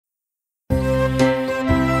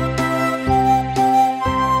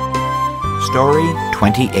Story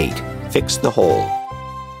 28, Fix the Hole.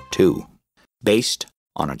 2. Based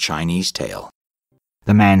on a Chinese tale.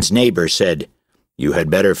 The man's neighbor said, "You had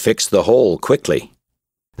better fix the hole quickly."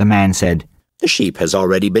 The man said, "The sheep has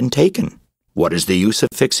already been taken. What is the use of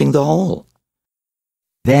fixing the hole?"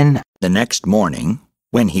 Then, the next morning,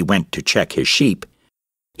 when he went to check his sheep,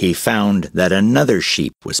 he found that another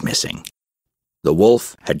sheep was missing. The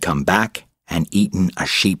wolf had come back and eaten a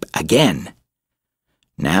sheep again.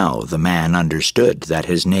 Now the man understood that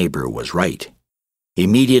his neighbor was right.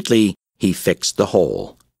 Immediately he fixed the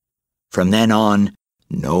hole. From then on,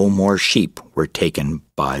 no more sheep were taken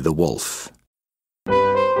by the wolf.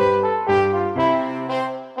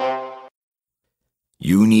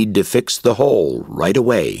 You need to fix the hole right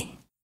away.